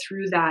you'll go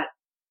through that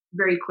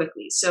very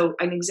quickly. So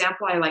an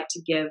example I like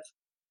to give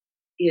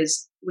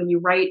is when you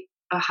write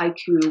a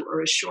haiku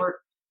or a short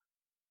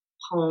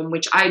poem,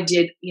 which I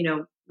did,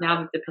 now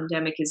that the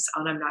pandemic is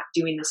on, I'm not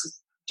doing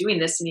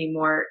this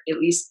anymore, at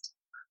least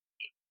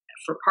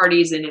for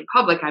parties and in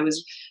public. I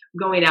was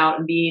going out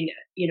and being,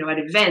 at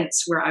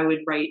events where I would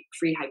write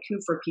free haiku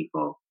for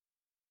people.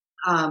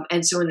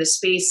 And so in the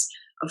space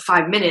of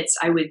 5 minutes,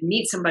 I would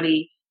meet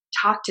somebody,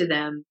 talk to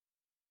them,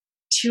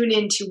 tune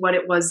into what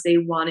it was they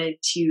wanted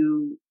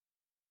to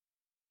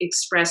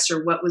express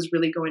or what was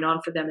really going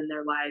on for them in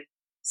their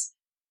lives,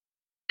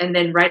 and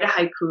then write a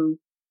haiku,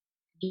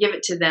 give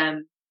it to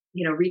them,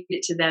 read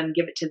it to them,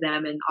 give it to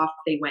them, and off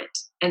they went.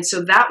 And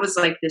so that was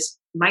like this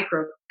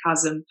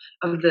microcosm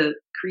of the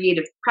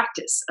creative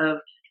practice of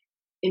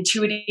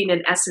intuiting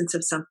an essence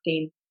of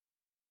something,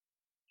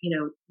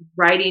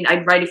 writing.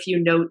 I'd write a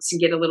few notes and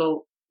get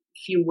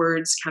few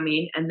words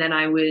coming, and then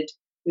I would,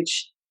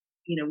 which,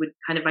 would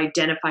kind of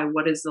identify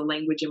what is the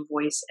language and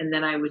voice, and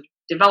then I would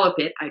develop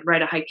it. I'd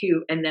write a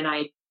haiku, and then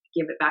I'd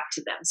give it back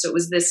to them. So it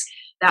was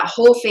that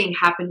whole thing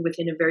happened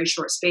within a very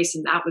short space,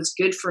 and that was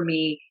good for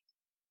me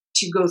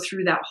to go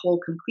through that whole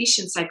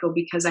completion cycle,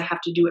 because I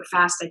have to do it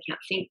fast. I can't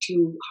think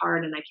too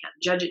hard, and I can't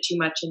judge it too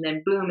much. And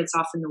then boom, it's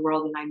off in the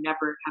world, and I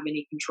never have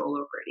any control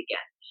over it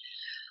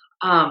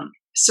again.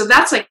 So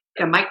that's like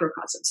a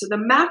microcosm. So the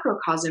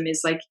macrocosm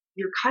is like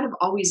you're kind of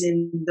always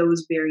in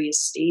those various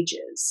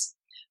stages.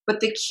 But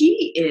the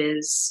key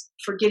is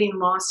for getting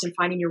lost and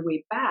finding your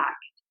way back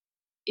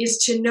is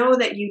to know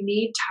that you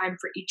need time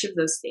for each of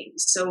those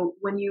things. So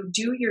when you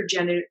do your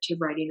generative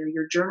writing or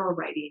your journal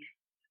writing,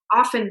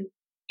 often,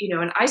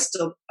 and I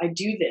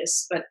do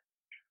this, but,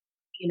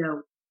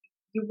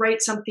 you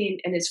write something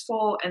and it's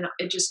full and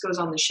it just goes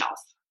on the shelf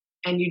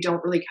and you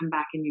don't really come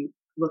back and you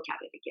look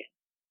at it again.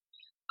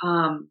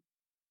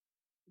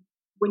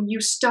 When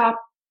you stop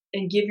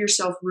and give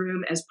yourself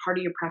room as part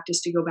of your practice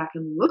to go back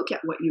and look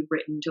at what you've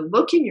written, to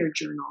look in your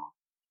journal,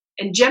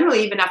 and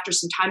generally even after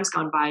some time's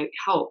gone by, it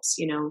helps,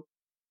 the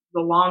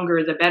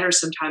longer the better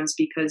sometimes,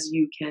 because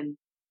you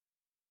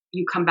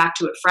come back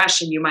to it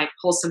fresh and you might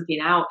pull something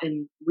out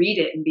and read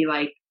it and be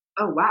like,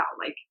 oh wow,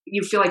 like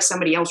you feel like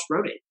somebody else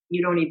wrote it.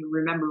 You don't even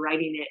remember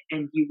writing it,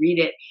 and you read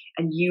it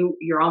and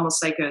you're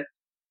almost like a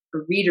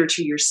reader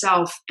to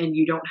yourself, and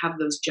you don't have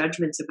those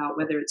judgments about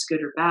whether it's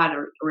good or bad,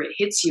 or it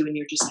hits you and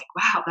you're just like,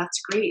 wow, that's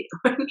great.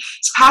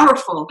 It's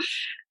powerful.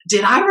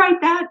 Did I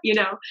write that?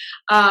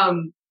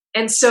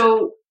 And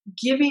so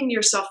giving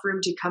yourself room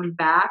to come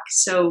back.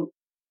 So,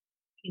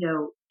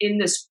 in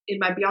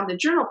my Beyond the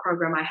Journal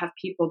program, I have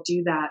people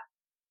do that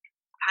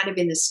kind of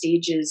in the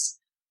stages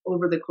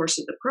over the course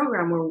of the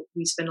program, where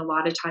we spend a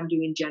lot of time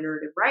doing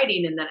generative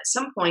writing. And then at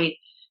some point,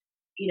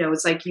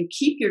 it's like you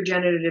keep your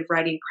generative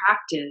writing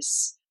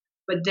practice,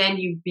 but then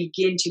you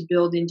begin to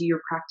build into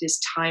your practice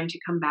time to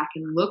come back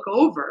and look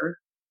over,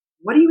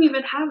 what do you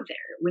even have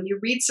there? When you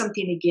read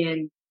something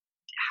again,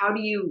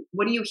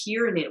 what do you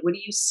hear in it? What do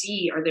you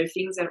see? Are there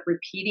things that are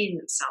repeating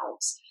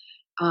themselves?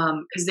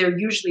 Because there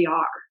usually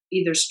are,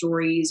 either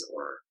stories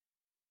or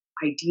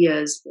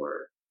ideas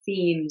or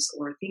themes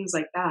or things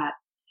like that.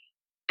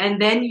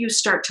 And then you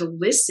start to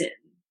listen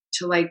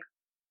to like,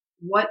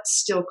 what's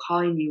still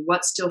calling you,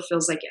 what still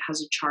feels like it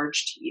has a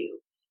charge to you.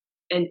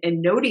 And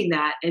noting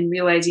that and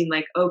realizing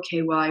like,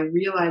 okay, well, I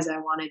realize I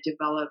want to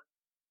develop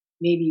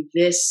maybe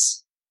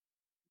this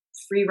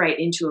free write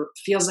into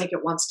feels like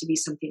it wants to be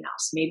something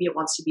else. Maybe it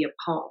wants to be a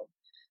poem.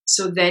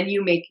 So then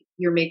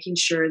you're making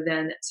sure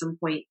then at some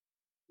point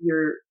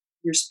you're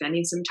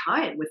spending some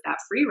time with that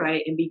free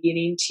write and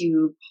beginning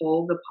to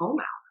pull the poem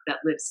out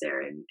that lives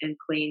there and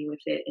playing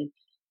with it and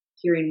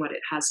hearing what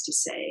it has to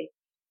say.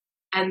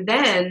 And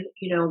then,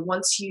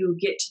 once you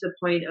get to the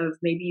point of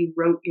maybe you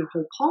wrote your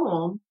whole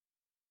poem,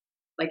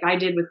 like I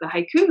did with the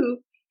haiku,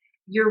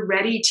 you're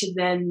ready to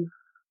then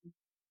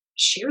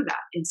share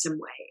that in some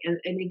way.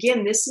 And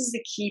again, this is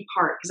the key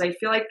part, because I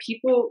feel like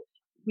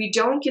we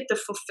don't get the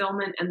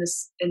fulfillment and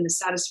the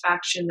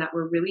satisfaction that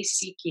we're really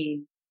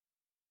seeking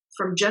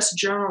from just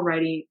journal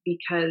writing,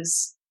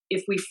 because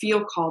if we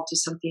feel called to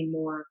something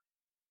more,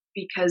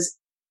 because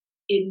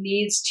it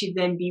needs to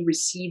then be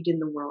received in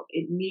the world.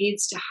 It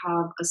needs to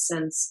have a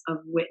sense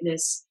of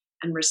witness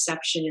and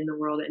reception in the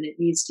world, and it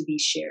needs to be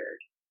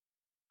shared.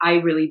 I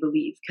really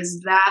believe,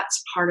 because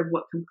that's part of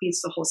what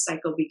completes the whole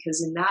cycle,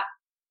 because in that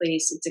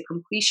place, it's a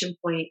completion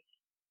point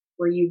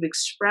where you've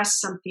expressed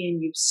something,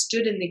 you've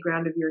stood in the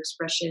ground of your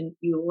expression,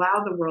 you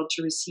allow the world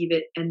to receive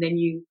it, and then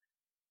you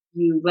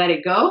let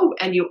it go,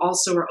 and you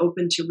also are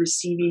open to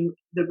receiving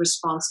the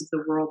response of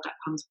the world that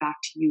comes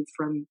back to you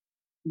from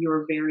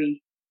your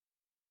very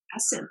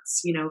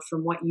essence,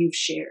 from what you've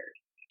shared.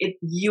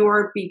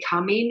 Your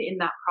becoming in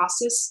that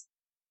process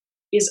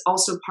is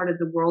also part of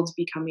the world's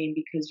becoming,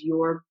 because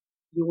you're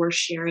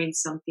sharing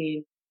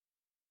something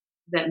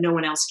that no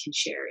one else can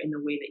share in the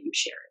way that you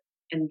share it.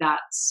 And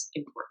that's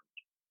important.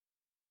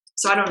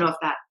 So I don't know if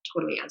that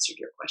totally answered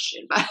your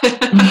question, but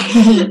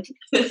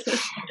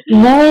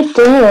No, it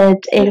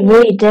did. It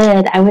really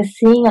did. I was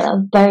seeing a lot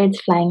of birds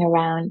flying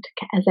around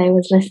as I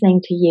was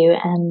listening to you,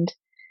 and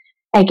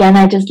again,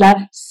 I just love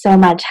so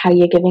much how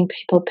you're giving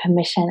people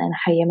permission and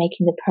how you're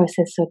making the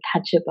process so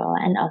touchable,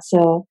 and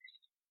also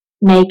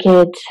make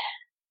it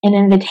an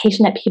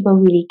invitation that people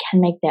really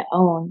can make their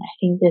own. I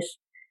think this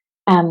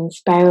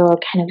spiral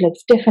kind of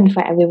looks different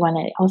for everyone.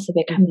 It also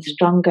becomes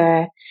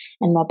stronger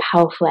and more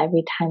powerful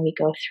every time we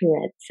go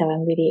through it. So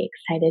I'm really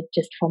excited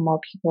just for more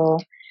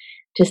people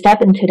to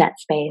step into that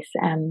space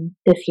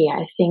this year.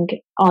 I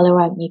think all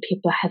around me,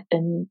 people have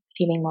been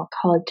feeling more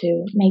called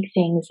to make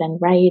things and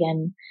write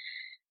and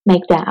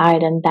make their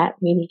art, and that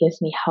really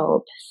gives me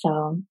hope.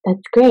 So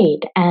that's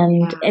great.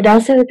 And it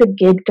also is a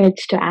good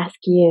bridge to ask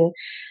you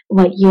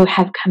what you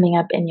have coming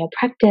up in your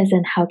practice,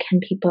 and how can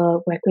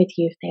people work with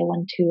you if they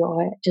want to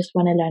or just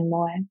want to learn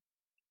more.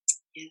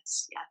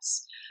 Yes.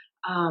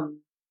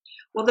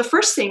 Well, the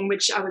first thing,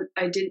 which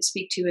I didn't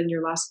speak to in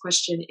your last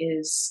question,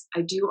 is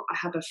I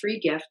have a free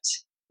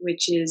gift,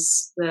 which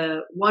is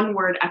the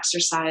one-word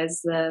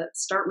exercise, the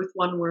start with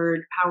one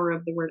word, power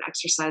of the word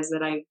exercise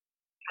that I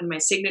and my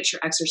signature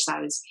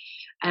exercise.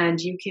 And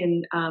you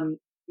can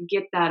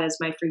get that as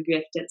my free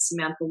gift at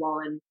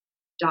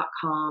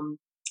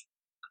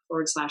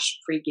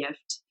samanthawallen.com/free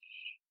gift.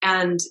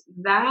 And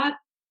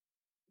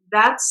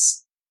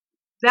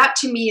that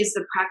to me is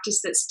the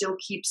practice that still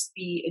keeps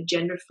the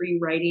agenda-free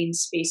writing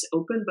space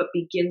open, but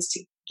begins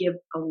to give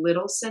a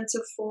little sense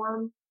of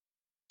form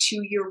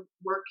to your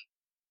work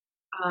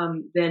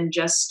than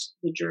just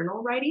the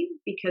journal writing,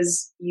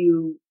 because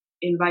you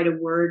invite a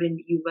word and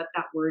you let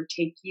that word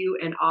take you,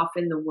 and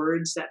often the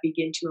words that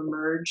begin to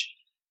emerge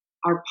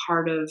are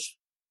part of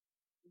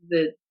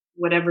the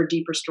whatever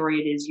deeper story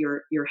it is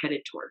you're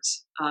headed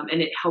towards,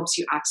 and it helps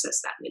you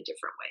access that in a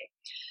different way.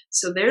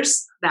 So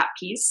there's that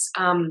piece.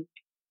 I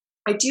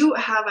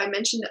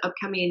mentioned the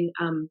upcoming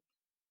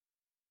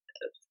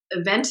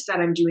event that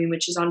I'm doing,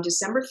 which is on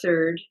December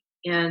 3rd,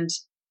 and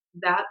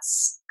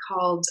that's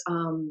called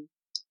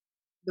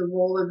The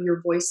Role of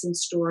Your Voice and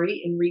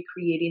Story in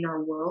Recreating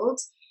Our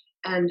World.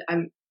 And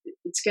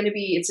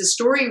it's a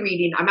story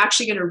reading. I'm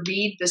actually going to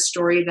read the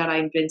story that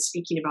I've been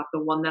speaking about,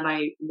 the one that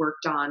I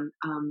worked on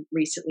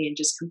recently and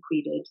just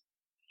completed.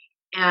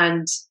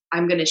 And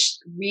I'm going to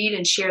read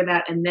and share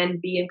that, and then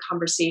be in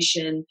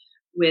conversation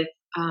with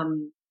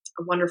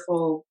a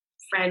wonderful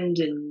friend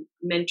and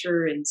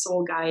mentor and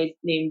soul guide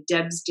named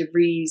Debs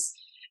DeVries.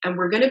 And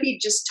we're going to be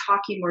just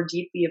talking more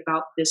deeply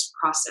about this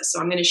process. So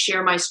I'm going to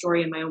share my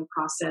story and my own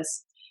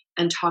process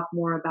and talk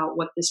more about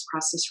what this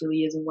process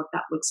really is and what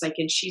that looks like.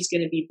 And she's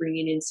going to be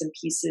bringing in some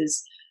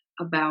pieces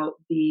about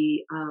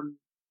the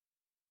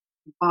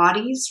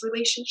body's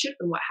relationship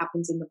and what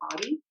happens in the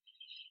body.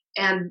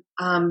 And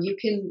you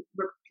can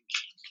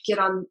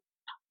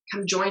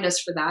come join us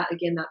for that.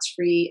 Again, that's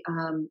free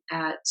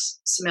at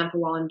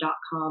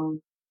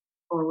samanthawallen.com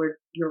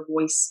 /your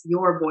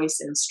voice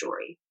and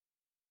story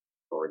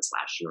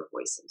 /your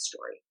voice and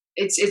story.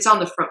 It's on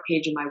the front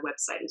page of my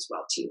website as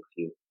well too,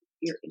 if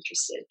you're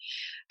interested.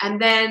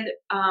 And then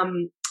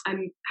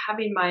I'm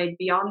having my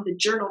Beyond the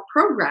Journal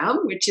program,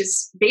 which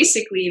is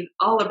basically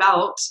all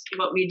about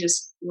what we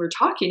just were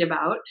talking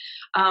about.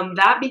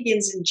 That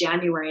begins in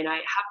January, and I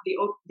have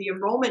the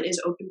enrollment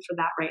is open for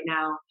that right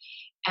now.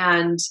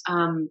 And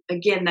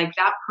again, like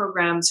that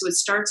program, so it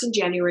starts in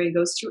January, it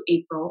goes through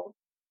April.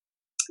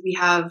 We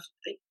have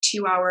like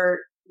 2-hour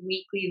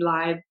weekly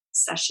live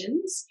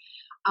sessions,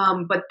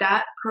 but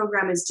that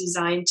program is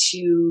designed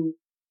to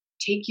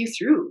take you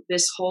through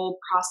this whole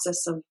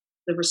process of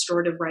the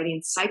restorative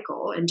writing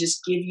cycle and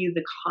just give you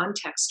the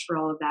context for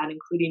all of that,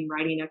 including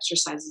writing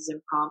exercises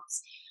and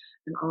prompts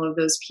and all of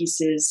those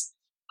pieces,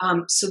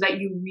 so that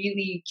you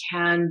really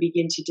can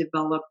begin to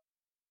develop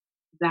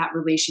that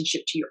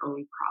relationship to your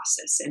own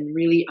process and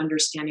really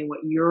understanding what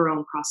your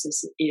own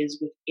process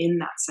is within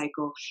that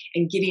cycle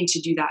and getting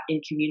to do that in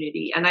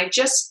community. And I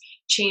just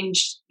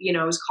changed,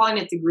 I was calling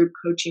it the group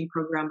coaching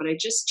program, but I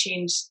just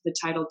changed the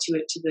title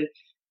to the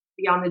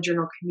Beyond the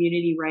Journal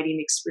community writing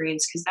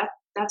experience, because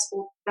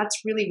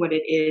that's really what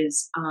it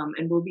is.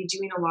 And we'll be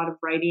doing a lot of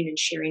writing and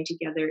sharing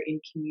together in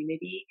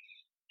community.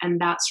 And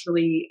that's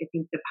really, I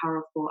think, the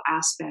powerful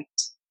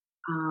aspect,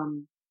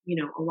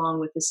 along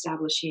with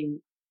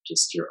establishing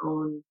just your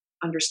own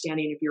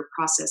understanding of your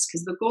process.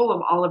 Because the goal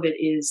of all of it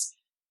is,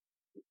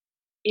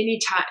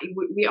 anytime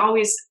we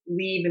always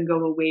leave and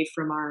go away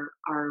from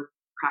our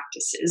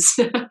practices.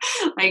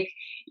 Like,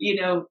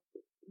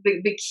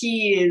 the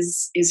key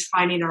is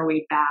finding our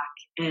way back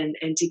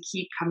and to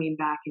keep coming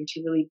back and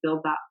to really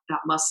build that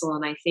muscle.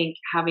 And I think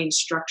having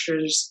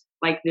structures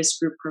like this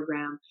group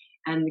program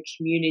and the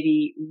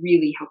community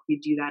really help you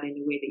do that in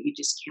a way that you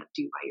just can't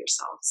do by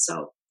yourself.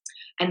 So,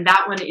 and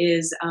that one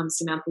is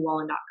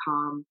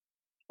samanthawallen.com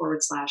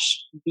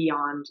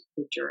 /beyond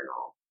the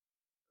journal.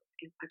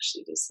 It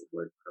actually does the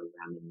word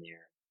program in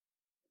there.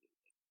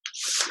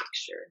 Make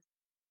sure.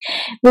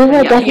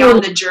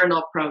 Beyond the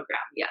journal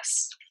program,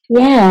 yes.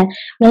 Yeah,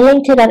 we'll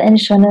link to that in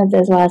show notes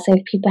as well. So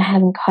if people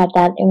haven't caught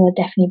that, it will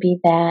definitely be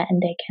there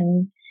and they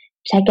can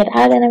check it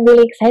out. And I'm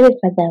really excited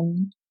for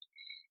them.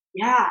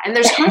 Yeah, and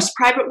there's course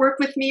private work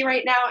with me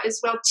right now as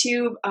well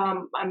too.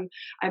 I'm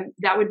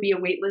that would be a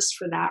wait list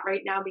for that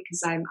right now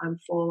because I'm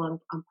full on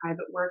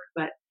private work,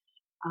 but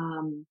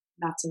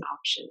that's an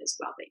option as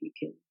well that you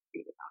can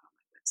read about on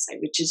my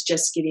website, which is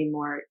just getting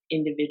more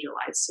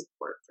individualized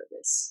support for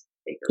this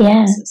bigger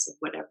process of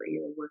whatever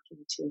you're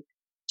working to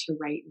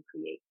write and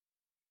create.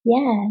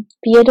 Yeah,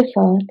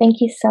 beautiful. Thank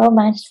you so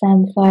much,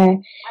 Sam,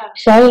 for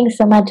sharing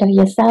so much of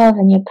yourself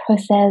and your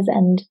process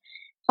and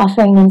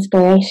offering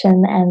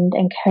inspiration and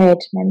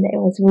encouragement. It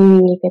was really,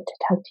 really good to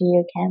talk to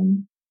you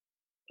again.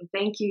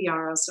 Thank you,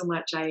 Yarrow, so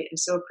much. I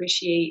so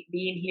appreciate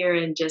being here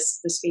and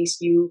just the space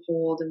you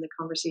hold and the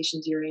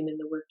conversations you're in and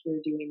the work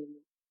you're doing in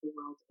the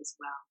world as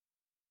well.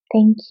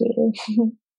 Thank you.